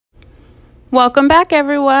Welcome back,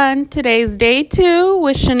 everyone. Today's day 2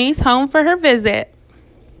 with Shanyce home for her visit.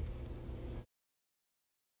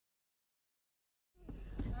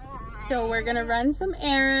 So we're going to run some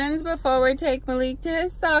errands before we take Malik to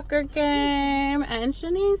his soccer game. And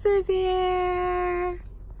Shanyce is here.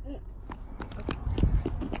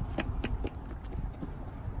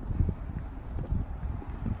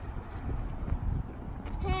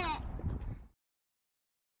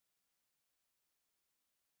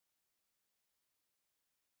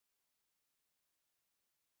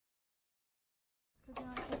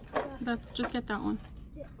 Let's just get that one.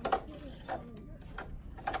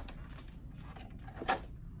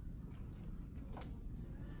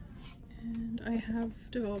 And I have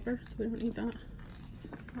developer, so we don't need that.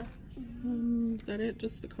 Is that it?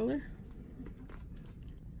 Just the color?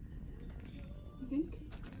 I think?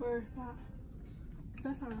 Or that? Because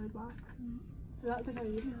that's not really black. Is that the color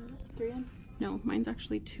you have? 3 in? No, mine's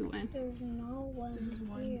actually 2 in. There's no one. This is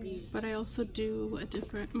 1B. But I also do a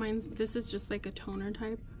different, this is just like a toner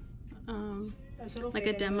type. Like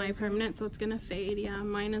a demi-permanent, so it's gonna fade. Yeah,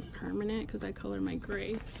 mine is permanent because I color my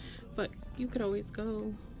gray. But you could always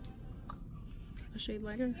go a shade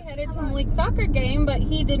lighter. We headed to Malik's soccer game, but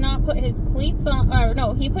he did not put his cleats on, or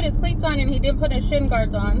no, he put his cleats on and he didn't put his shin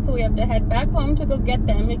guards on. So we have to head back home to go get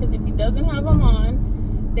them because if he doesn't have them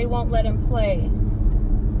on, they won't let him play.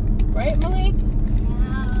 Right, Malik?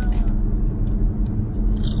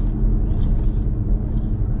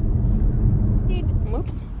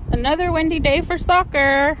 Whoops. Another windy day for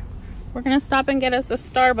soccer. We're gonna stop and get us a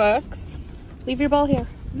Starbucks. Leave your ball here.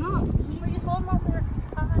 No. But you told Mom we were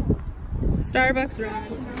fine. Starbucks run.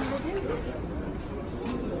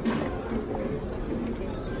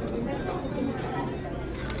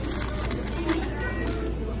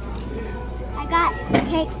 I got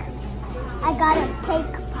cake. I got a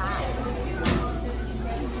cake pie.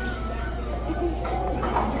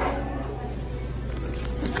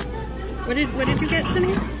 What did you get,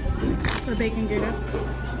 Shanyce? The bacon gouda.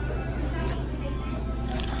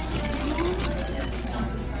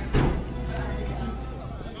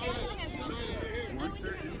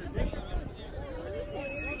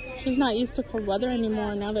 She's not used to cold weather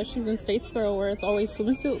anymore now that she's in Statesboro where it's always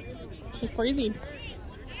swimsuit. She's freezing.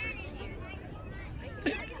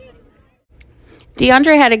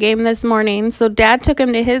 DeAndre had a game this morning, so Dad took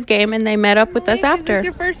him to his game and they met up with us after. Is this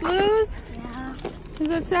your first lose? Yeah. Is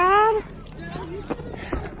it sad?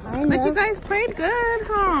 But you guys played good,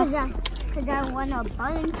 huh? Because I won a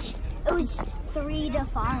bunch. It was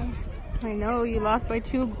 3-5. I know, you lost by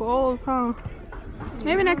 2 goals, huh?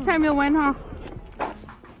 Maybe next time you'll win, huh?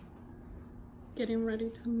 Getting ready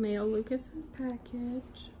to mail Lucas's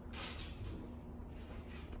package.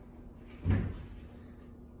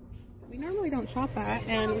 We normally don't shop at,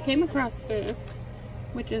 and we came across this,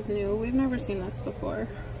 which is new. We've never seen this before.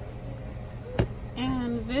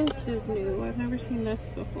 And this is new. I've never seen this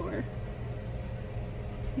before.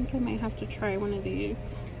 I think I might have to try one of these.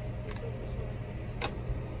 I've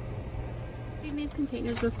seen these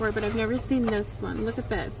containers before, but I've never seen this one. Look at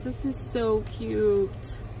this. This is so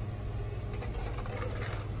cute.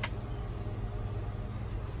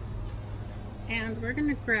 And we're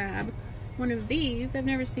gonna grab one of these. I've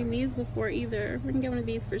never seen these before either. We're gonna get one of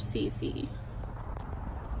these for Cece.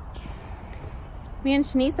 Me and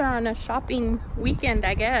Shanyce are on a shopping weekend,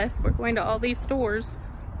 I guess. We're going to all these stores.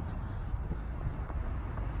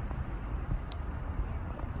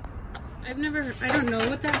 I don't know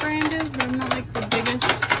what that brand is, but I'm not like the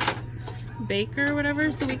biggest baker or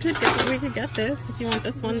whatever. So we could get this if you want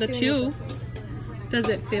this one, the 2. Does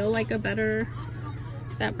it feel like a better,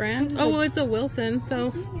 that brand? Oh, well, it's a Wilson,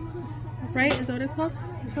 so, right? Is that what it's called?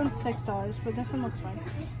 This one's $6, but this one looks fine.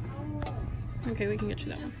 Okay, we can get you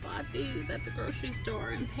that one. Bought these at the grocery store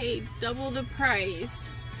and paid double the price.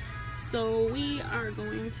 So we are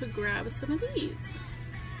going to grab some of these.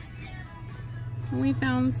 And we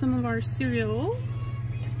found some of our cereal.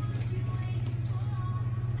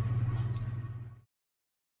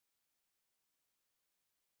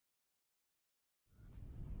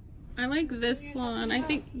 I like this one. I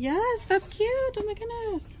think, yes, that's cute. Oh my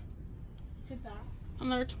goodness.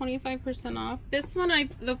 Another 25% off. This one,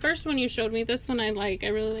 the first one you showed me, this one I like. I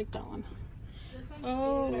really like that one.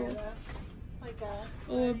 Oh,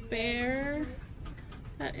 a bear.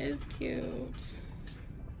 That is cute.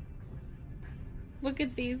 Look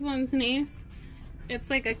at these ones, niece. It's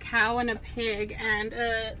like a cow and a pig and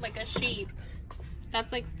like a sheep.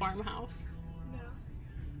 That's like farmhouse.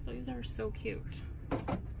 Yeah. These are so cute.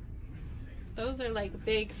 Those are like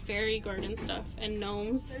big fairy garden stuff and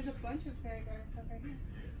gnomes. There's a bunch of fairy garden stuff right here.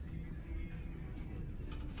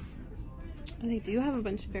 Oh, they do have a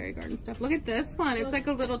bunch of fairy garden stuff. Look at this one. It's like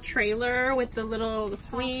a little trailer with the little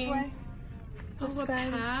swing. A little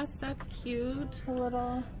path. That's cute. A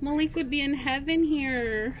little. Malik would be in heaven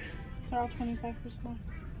here. They're all 25%.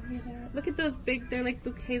 Look at those big, they're like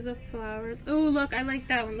bouquets of flowers. Oh, look, I like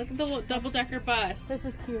that one. Look at the little double-decker bus. This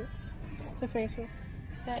is cute. It's a facial.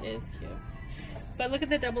 That is cute. But look at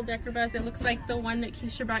the double-decker bus. It looks like the one that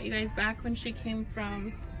Keisha brought you guys back when she came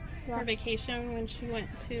from her vacation, when she went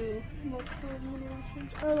to... Oh,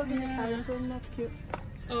 look at the tire swing. That's cute.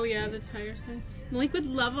 Oh, yeah, the tire swing. Malik would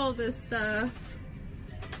love all this stuff.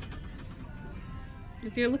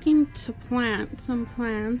 If you're looking to plant some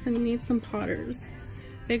plants and you need some potters,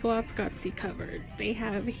 Big Lots got you covered. They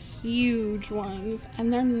have huge ones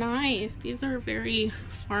and they're nice. These are very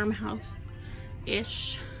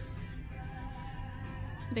farmhouse-ish.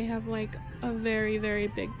 They have like a very, very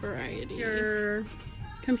big variety. Your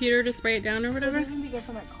computer to spray it down or whatever? This would be good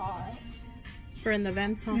for my car. For in the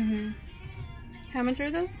vents, huh? How much are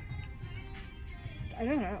those? I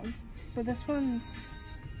don't know. But this one's...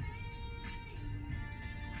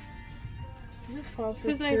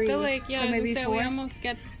 Because I feel like, yeah, so maybe we almost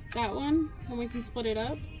get that one and we can split it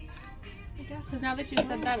up. Because now that you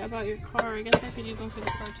said that about your car, I guess I could use one for the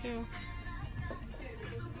car too.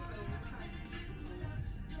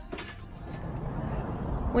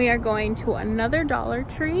 We are going to another Dollar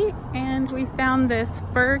Tree and we found this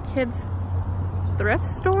Fur Kids thrift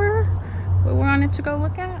store we wanted to go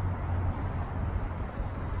look at.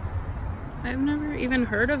 I've never even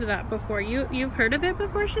heard of that before. You've heard of it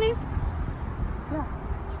before, Shanyce? Yeah.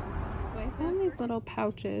 So I found these little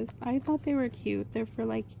pouches. I thought they were cute. They're for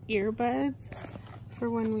like earbuds for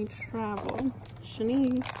when we travel.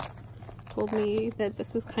 Shanyce told me that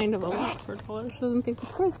this is kind of a lot for $1. She doesn't think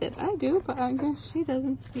it's worth it. I do, but I guess she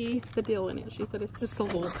doesn't see the deal in it. She said it's just a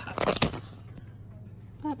little pouch.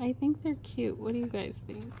 But I think they're cute. What do you guys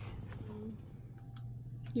think?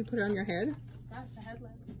 You put it on your head? That's a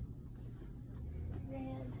headlamp.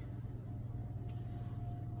 Red.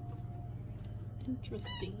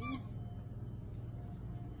 Interesting.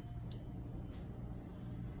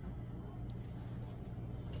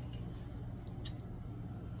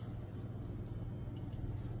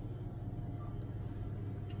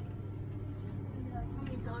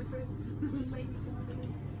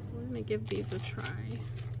 We're gonna give these a try.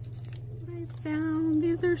 What I found,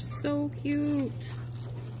 these are so cute.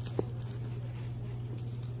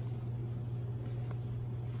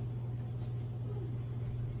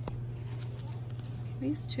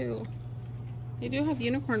 These two. They do have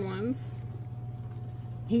unicorn ones.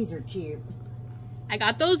 These are cute. I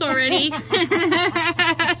got those already.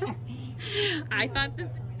 I thought this.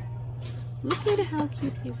 Look at how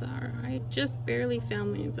cute these are. I just barely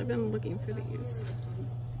found these. I've been looking for these.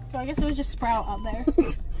 So I guess it was just Sprout out there.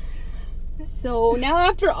 So now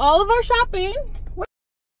after all of our shopping, we're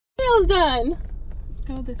nails done.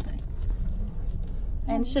 Go this way.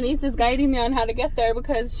 And Shanyce is guiding me on how to get there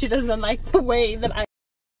because she doesn't like the way that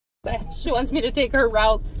she wants me to take her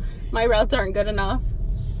routes. My routes aren't good enough.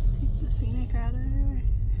 Take the scenic route.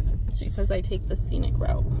 She says I take the scenic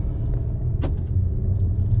route.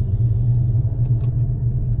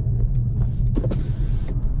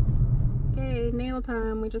 Okay, nail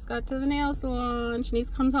time. We just got to the nail salon.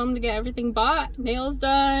 Shanyce comes home to get everything bought. Nails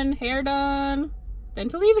done, hair done, then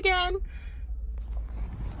to leave again.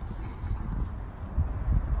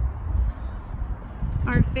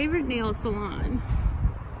 Our favorite nail salon.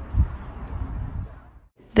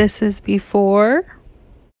 This is before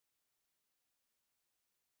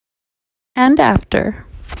and after.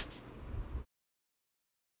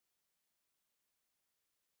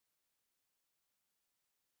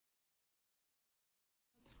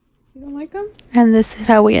 You don't like them? And this is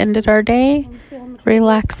how we ended our day.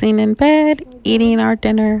 Relaxing in bed, eating our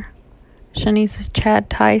dinner. Shanyce's Chad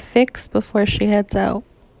tie fix before she heads out.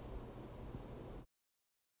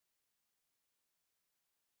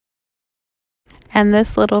 And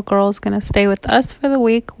this little girl's gonna stay with us for the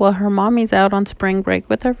week while her mommy's out on spring break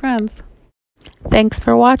with her friends. Thanks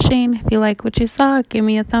for watching. If you like what you saw, give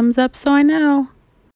me a thumbs up so I know.